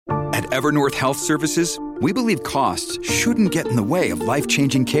At Evernorth Health Services, we believe costs shouldn't get in the way of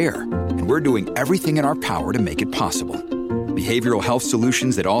life-changing care, and we're doing everything in our power to make it possible. Behavioral health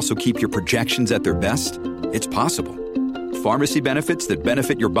solutions that also keep your projections at their best? It's possible. Pharmacy benefits that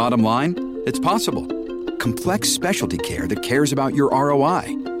benefit your bottom line? It's possible. Complex specialty care that cares about your ROI?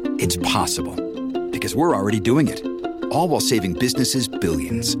 It's possible. Because we're already doing it. All while saving businesses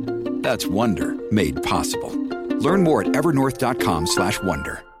billions. That's Wonder made possible. Learn more at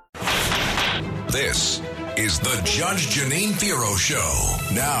evernorth.com/wonder. This is the Judge Jeanine Pirro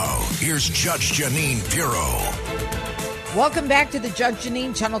Show. Now, here's Judge Jeanine Pirro. Welcome back to the Judge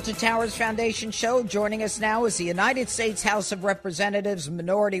Jeanine Tunnel to Towers Foundation Show. Joining us now is the United States House of Representatives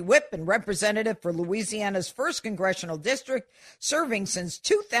Minority Whip and Representative for Louisiana's 1st Congressional District, serving since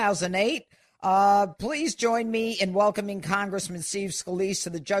 2008. Please join me in welcoming Congressman Steve Scalise to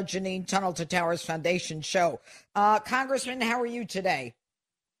the Judge Jeanine Tunnel to Towers Foundation Show. Congressman, how are you today?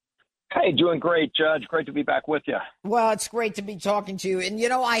 Hey, doing great, Judge. Great to be back with you. Well, it's great to be talking to you. And, you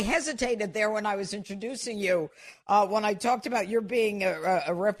know, I hesitated there when I was introducing you. When I talked about your being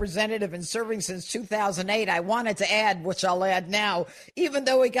a representative and serving since 2008, I wanted to add, which I'll add now, even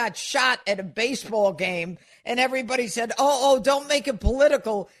though he got shot at a baseball game and everybody said, oh, don't make it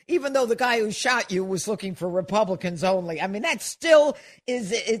political, even though the guy who shot you was looking for Republicans only. I mean, that still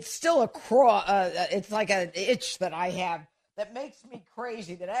is, it's still it's like an itch that I have. That makes me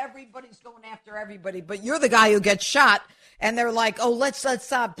crazy that everybody's going after everybody, but you're the guy who gets shot, and they're like, oh, let's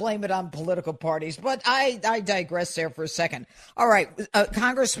not blame it on political parties. But I digress there for a second. All right,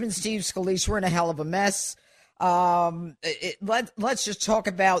 Congressman Steve Scalise, we're in a hell of a mess. Let's just talk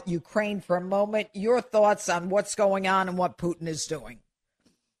about Ukraine for a moment. Your thoughts on what's going on and what Putin is doing.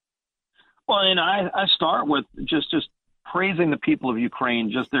 Well, and I start with just praising the people of Ukraine,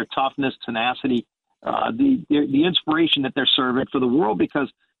 just their toughness, tenacity, the inspiration that they're serving for the world,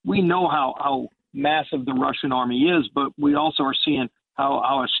 because we know how massive the Russian army is, but we also are seeing how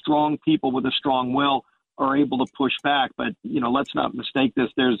a strong people with a strong will are able to push back. But, you know, let's not mistake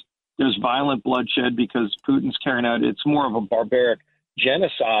this. There's violent bloodshed because Putin's carrying out, it's more of a barbaric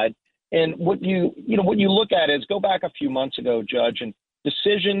genocide. And what you look at is go back a few months ago, Judge, and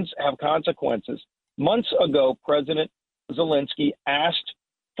decisions have consequences. Months ago, President Zelensky asked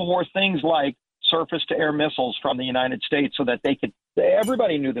for things like surface-to-air missiles from the United States so that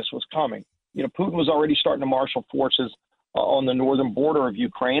everybody knew this was coming. You know, Putin was already starting to marshal forces on the northern border of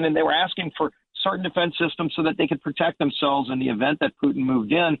Ukraine, and they were asking for certain defense systems so that they could protect themselves in the event that Putin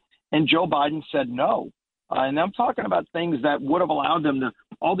moved in, and Joe Biden said no. And I'm talking about things that would have allowed them to,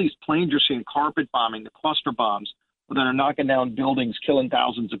 all these planes you're seeing, carpet bombing, the cluster bombs that are knocking down buildings, killing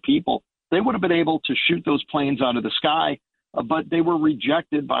thousands of people. They would have been able to shoot those planes out of the sky, but they were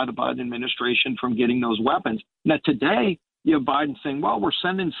rejected by the Biden administration from getting those weapons. Now, today, you have Biden saying, well, we're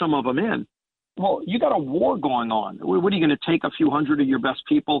sending some of them in. Well, you got a war going on. What are you going to take a few hundred of your best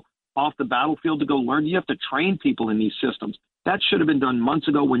people off the battlefield to go learn? You have to train people in these systems. That should have been done months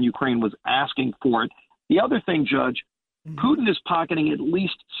ago when Ukraine was asking for it. The other thing, Judge, Putin is pocketing at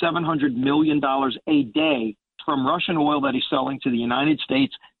least $700 million a day from Russian oil that he's selling to the United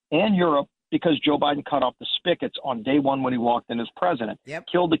States and Europe, because Joe Biden cut off the spigots on day one when he walked in as president,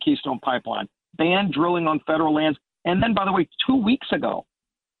 killed the Keystone Pipeline, banned drilling on federal lands, and then, by the way, 2 weeks ago,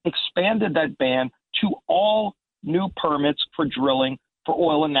 expanded that ban to all new permits for drilling for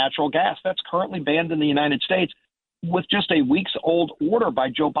oil and natural gas. That's currently banned in the United States with just a week's old order by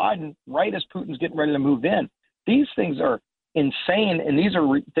Joe Biden right as Putin's getting ready to move in. These things are insane, and these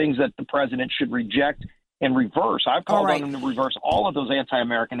are things that the president should reject and reverse. I've called on him to reverse all of those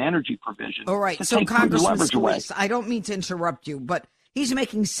anti-American energy provisions. All right. So, Congressman Scalise, I don't mean to interrupt you, but he's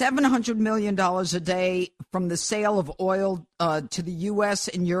making $700 million a day from the sale of oil to the U.S.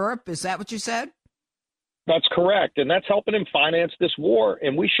 and Europe. Is that what you said? That's correct. And that's helping him finance this war.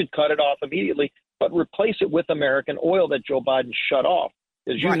 And we should cut it off immediately, but replace it with American oil that Joe Biden shut off.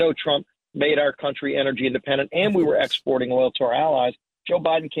 As you know, Trump made our country energy independent, and we were exporting oil to our allies. Joe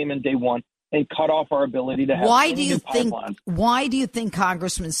Biden came in day one and cut off our ability to have new pipelines. Why do you think,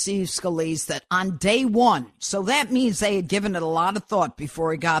 Congressman Steve Scalise, that on day one, so that means they had given it a lot of thought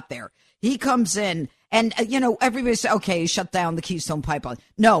before he got there, he comes in and, everybody said, okay, he shut down the Keystone Pipeline.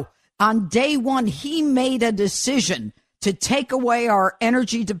 No, on day one, he made a decision to take away our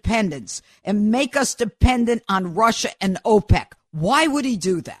energy dependence and make us dependent on Russia and OPEC. Why would he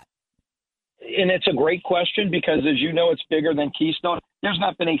do that? And it's a great question because, as you know, it's bigger than Keystone. There's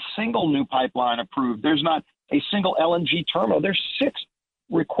not been a single new pipeline approved. There's not a single LNG terminal. There's 6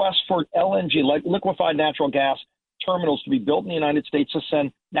 requests for LNG, like liquefied natural gas terminals, to be built in the United States to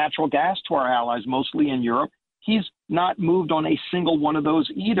send natural gas to our allies, mostly in Europe He's not moved on a single one of those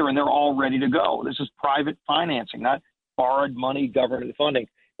either, and they're all ready to go. This is private financing, not borrowed money, government funding.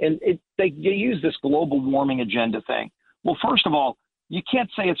 And they use this global warming agenda thing. Well, first of all, you can't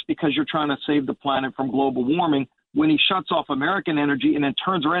say it's because you're trying to save the planet from global warming when he shuts off American energy and then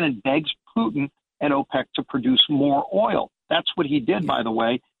turns around and begs Putin and OPEC to produce more oil. That's what he did, by the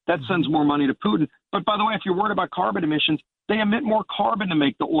way. That sends more money to Putin. But by the way, if you're worried about carbon emissions, they emit more carbon to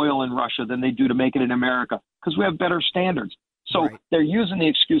make the oil in Russia than they do to make it in America because we have better standards. So they're using the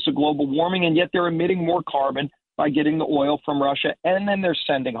excuse of global warming, and yet they're emitting more carbon by getting the oil from Russia. And then they're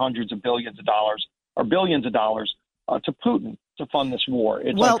sending hundreds of billions of dollars or billions of dollars to Putin to fund this war.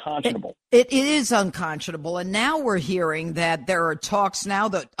 It's unconscionable. It is unconscionable. And now we're hearing that there are talks now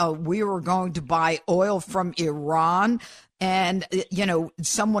that we were going to buy oil from Iran. And, you know,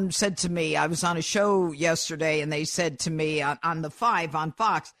 someone said to me, I was on a show yesterday, and they said to me on the 5 on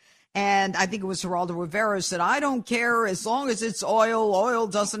Fox, and I think it was Geraldo Rivera, said, I don't care as long as it's oil. Oil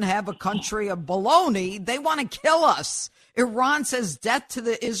doesn't have a country of baloney. They want to kill us. Iran says death to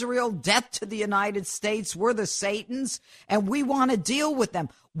the Israel, death to the United States. We're the Satans, and we want to deal with them.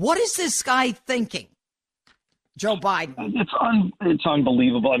 What is this guy thinking, Joe Biden? It's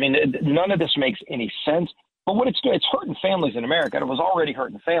unbelievable. I mean, none of this makes any sense. But what it's doing, it's hurting families in America. And it was already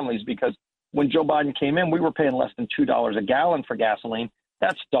hurting families because when Joe Biden came in, we were paying less than $2 a gallon for gasoline.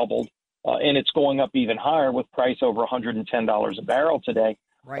 That's doubled, and it's going up even higher with price over $110 a barrel today.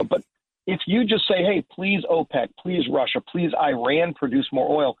 Right. But if you just say, hey, please OPEC, please Russia, please Iran produce more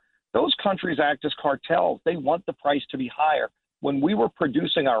oil, those countries act as cartels. They want the price to be higher. When we were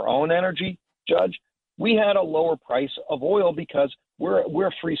producing our own energy, Judge, we had a lower price of oil because we're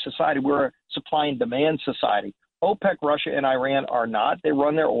a free society. We're a supply and demand society. OPEC, Russia, and Iran are not. They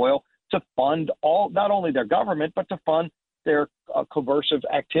run their oil to fund not only their government, but to fund their coercive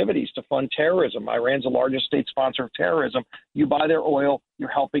activities, to fund terrorism. Iran's the largest state sponsor of terrorism. You buy their oil, you're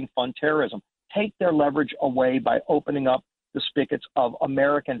helping fund terrorism. Take their leverage away by opening up the spigots of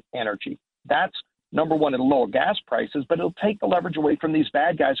American energy. That's number one. It'll lower gas prices, but it'll take the leverage away from these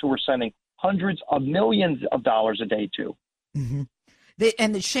bad guys who are sending hundreds of millions of dollars a day to. Mm-hmm.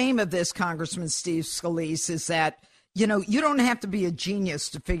 And the shame of this, Congressman Steve Scalise, is that, you know, you don't have to be a genius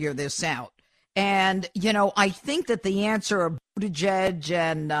to figure this out. And, you know, I think that the answer of Buttigieg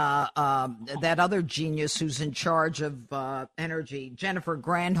and that other genius who's in charge of energy, Jennifer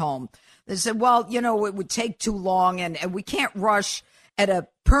Granholm, they said, well, you know, it would take too long and we can't rush at a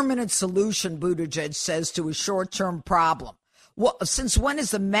permanent solution, Buttigieg says, to a short-term problem. Well, since when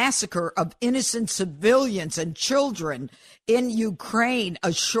is the massacre of innocent civilians and children in Ukraine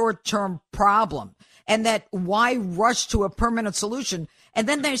a short-term problem? And that why rush to a permanent solution? And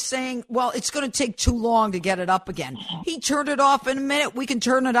then they're saying, well, it's going to take too long to get it up again. He turned it off in a minute. We can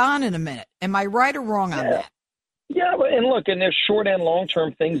turn it on in a minute. Am I right or wrong on that? Yeah, and look, and there's short and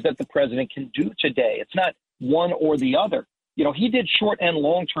long-term things that the president can do today. It's not one or the other. You know, he did short and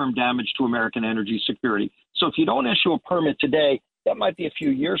long-term damage to American energy security. So if you don't issue a permit today, that might be a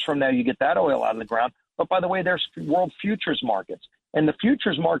few years from now you get that oil out of the ground. But by the way, there's world futures markets. And the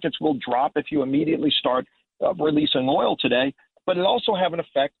futures markets will drop if you immediately start releasing oil today. But it also have an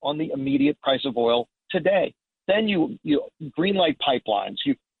effect on the immediate price of oil today. Then you green light pipelines.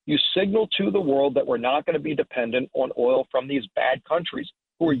 You signal to the world that we're not going to be dependent on oil from these bad countries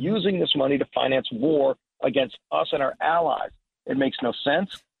who are using this money to finance war against us and our allies. It makes no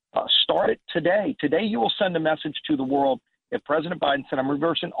sense. Start it today. Today you will send a message to the world. If President Biden said, I'm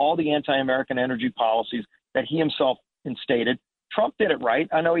reversing all the anti-American energy policies that he himself instated, Trump did it right.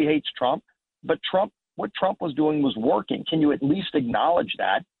 I know he hates Trump, but what Trump was doing was working. Can you at least acknowledge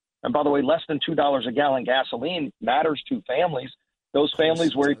that? And by the way, less than $2 a gallon gasoline matters to families. Those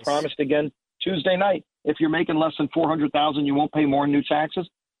families where he promised again Tuesday night, if you're making less than $400,000, you won't pay more in new taxes.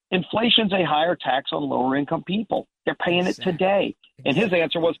 Inflation's a higher tax on lower income people. They're paying it today. And his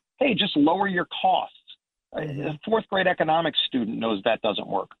answer was, hey, just lower your costs. A fourth grade economics student knows that doesn't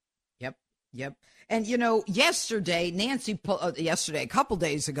work. Yep. And, you know, yesterday, a couple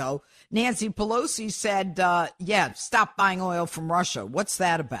days ago, Nancy Pelosi said, stop buying oil from Russia. What's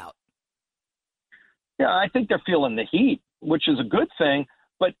that about? Yeah, I think they're feeling the heat, which is a good thing.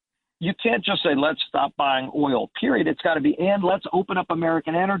 But you can't just say, let's stop buying oil, period. It's got to be, and let's open up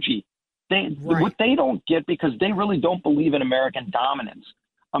American energy. What they don't get, because they really don't believe in American dominance.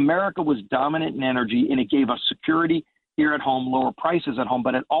 America was dominant in energy, and it gave us security here at home, lower prices at home,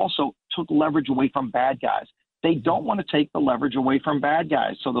 but it also took leverage away from bad guys. They don't want to take the leverage away from bad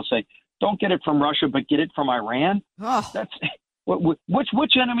guys. So they'll say, don't get it from Russia, but get it from Iran. That's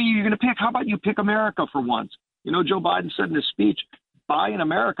which enemy are you going to pick? How about you pick America for once? You know, Joe Biden said in his speech, buy in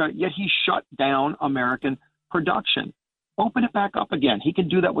America, yet he shut down American production. Open it back up again. He can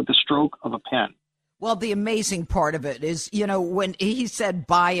do that with the stroke of a pen. Well, the amazing part of it is, when he said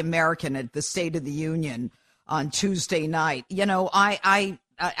 "Buy American" at the State of the Union on Tuesday night, I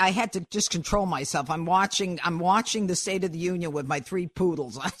had to just control myself. I'm watching the State of the Union with my 3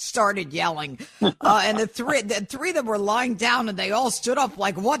 poodles. I started yelling, and the three of them were lying down, and they all stood up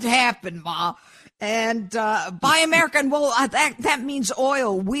like, "What happened, Ma?" And buy American. Well, that means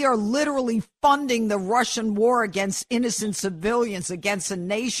oil. We are literally funding the Russian war against innocent civilians, against a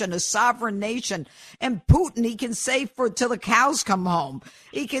nation, a sovereign nation. And Putin, he can say till the cows come home.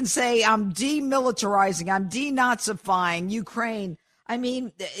 He can say, "I'm demilitarizing, I'm denazifying Ukraine." I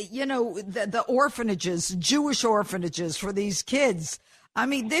mean, the orphanages, Jewish orphanages for these kids. I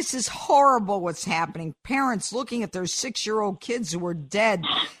mean, this is horrible what's happening. Parents looking at their 6-year-old kids who are dead.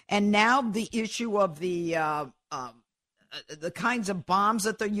 And now the issue of the kinds of bombs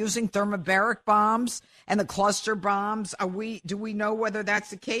that they're using, thermobaric bombs and the cluster bombs. Do we know whether that's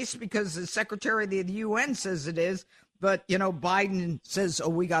the case? Because the Secretary of the UN says it is. But, Biden says,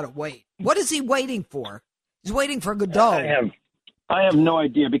 we got to wait. What is he waiting for? He's waiting for Godot. I have no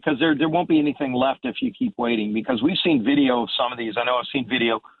idea, because there won't be anything left if you keep waiting, because we've seen video of some of these. I know I've seen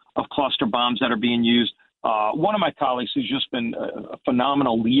video of cluster bombs that are being used. One of my colleagues who's just been a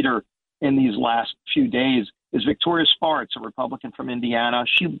phenomenal leader in these last few days is Victoria Spartz, a Republican from Indiana.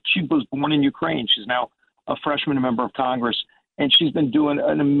 She was born in Ukraine. She's now a freshman member of Congress, and she's been doing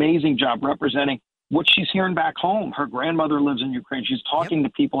an amazing job representing what she's hearing back home. Her grandmother lives in Ukraine. She's talking to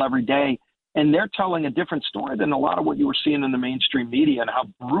people every day. And they're telling a different story than a lot of what you were seeing in the mainstream media, and how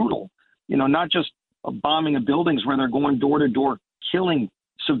brutal, not just a bombing of buildings where they're going door to door, killing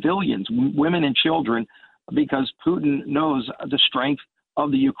civilians, women and children, because Putin knows the strength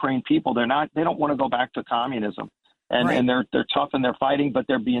of the Ukraine people. They don't want to go back to communism, and they're tough and they're fighting, but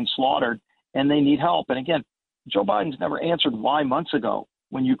they're being slaughtered and they need help. And again, Joe Biden's never answered why months ago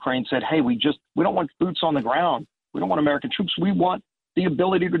when Ukraine said, "Hey, we don't want boots on the ground. We don't want American troops. We want the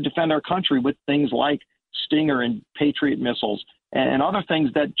ability to defend our country with things like Stinger and Patriot missiles and other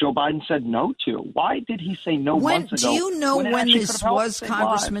things that Joe Biden said no to." Why did he say no months ago? Do you know when this was,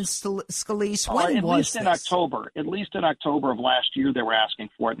 Congressman Scalise? When was this? At least in October of last year, they were asking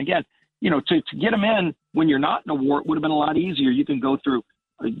for it. And again, to get them in when you're not in a war, it would have been a lot easier. You can go through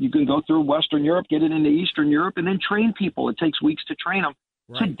Western Europe, get it into Eastern Europe, and then train people. It takes weeks to train them.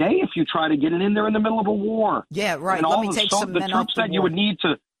 Right. Today, if you try to get it in, they're in the middle of a war. Yeah, right. And Let all me take some men the troops that you would need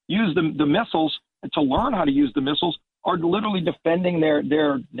to use the missiles, and to learn how to use the missiles, are literally defending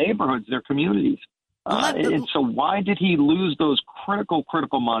their neighborhoods, their communities. And so why did he lose those critical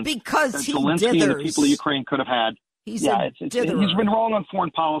months because that he Zelensky dithers. And the people of Ukraine could have had? He's been wrong on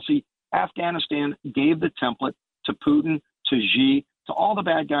foreign policy. Afghanistan gave the template to Putin, to Xi, to all the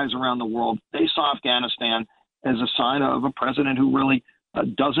bad guys around the world. They saw Afghanistan as a sign of a president who really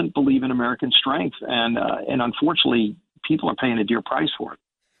doesn't believe in American strength. And unfortunately, people are paying a dear price for it.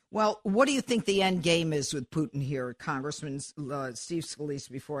 Well, what do you think the end game is with Putin here, Congressman Steve Scalise,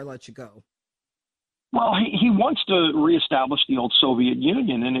 before I let you go? Well, he wants to reestablish the old Soviet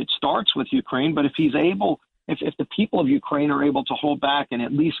Union, and it starts with Ukraine. But if he's able, if the people of Ukraine are able to hold back and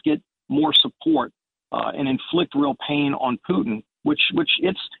at least get more support and inflict real pain on Putin, which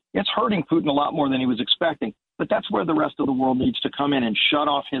it's hurting Putin a lot more than he was expecting. But that's where the rest of the world needs to come in and shut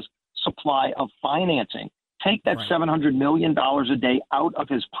off his supply of financing. Take that $700 million a day out of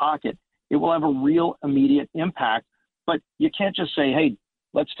his pocket. It will have a real immediate impact. But you can't just say, hey,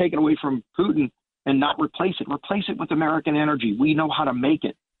 let's take it away from Putin and not replace it. Replace it with American energy. We know how to make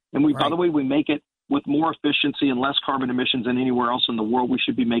it. And by the way, we make it with more efficiency and less carbon emissions than anywhere else in the world. We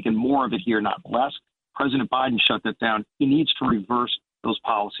should be making more of it here, not less. President Biden shut that down. He needs to reverse those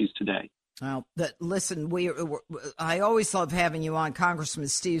policies today. Well, listen, I always love having you on, Congressman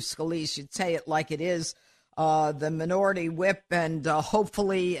Steve Scalise. You say it like it is. The minority whip, and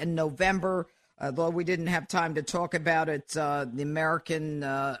hopefully in November, though we didn't have time to talk about it, the American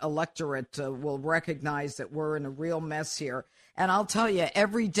electorate will recognize that we're in a real mess here. And I'll tell you,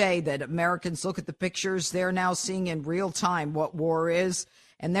 every day that Americans look at the pictures, they're now seeing in real time what war is,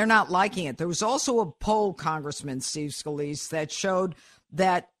 and they're not liking it. There was also a poll, Congressman Steve Scalise, that showed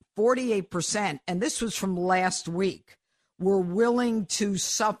that 48%, and this was from last week, were willing to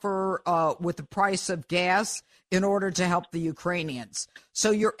suffer with the price of gas in order to help the Ukrainians.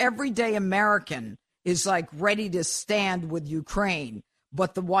 So your everyday American is like ready to stand with Ukraine,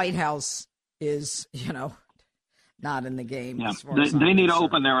 but the White House is, not in the game. Yeah. As far as they need to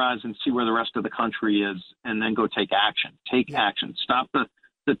open their eyes and see where the rest of the country is, and then go take action. Action. Stop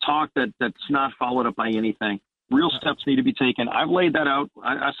the talk that's not followed up by anything. Real steps need to be taken. I've laid that out.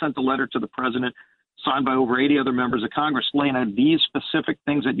 I sent a letter to the president signed by over 80 other members of Congress, laying out these specific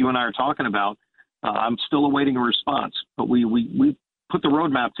things that you and I are talking about. I'm still awaiting a response, but we put the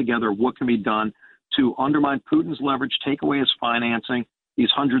roadmap together. What can be done to undermine Putin's leverage, take away his financing, these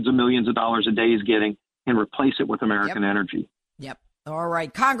hundreds of millions of dollars a day he's getting, and replace it with American energy. Yep. All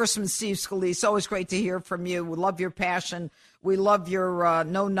right. Congressman Steve Scalise, always great to hear from you. We love your passion. We love your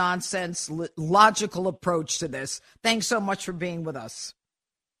no-nonsense, logical approach to this. Thanks so much for being with us.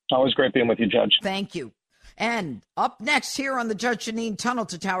 Always great being with you, Judge. Thank you. And up next here on the Judge Jeanine Tunnel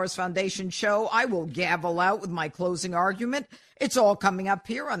to Towers Foundation show, I will gavel out with my closing argument. It's all coming up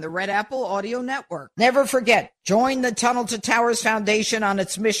here on the Red Apple Audio Network. Never forget, join the Tunnel to Towers Foundation on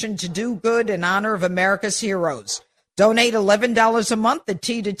its mission to do good in honor of America's heroes. Donate $11 a month at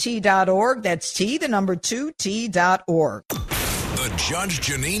t2t.org. That's T, the number 2, t.org. The Judge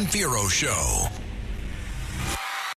Jeanine Pirro Show.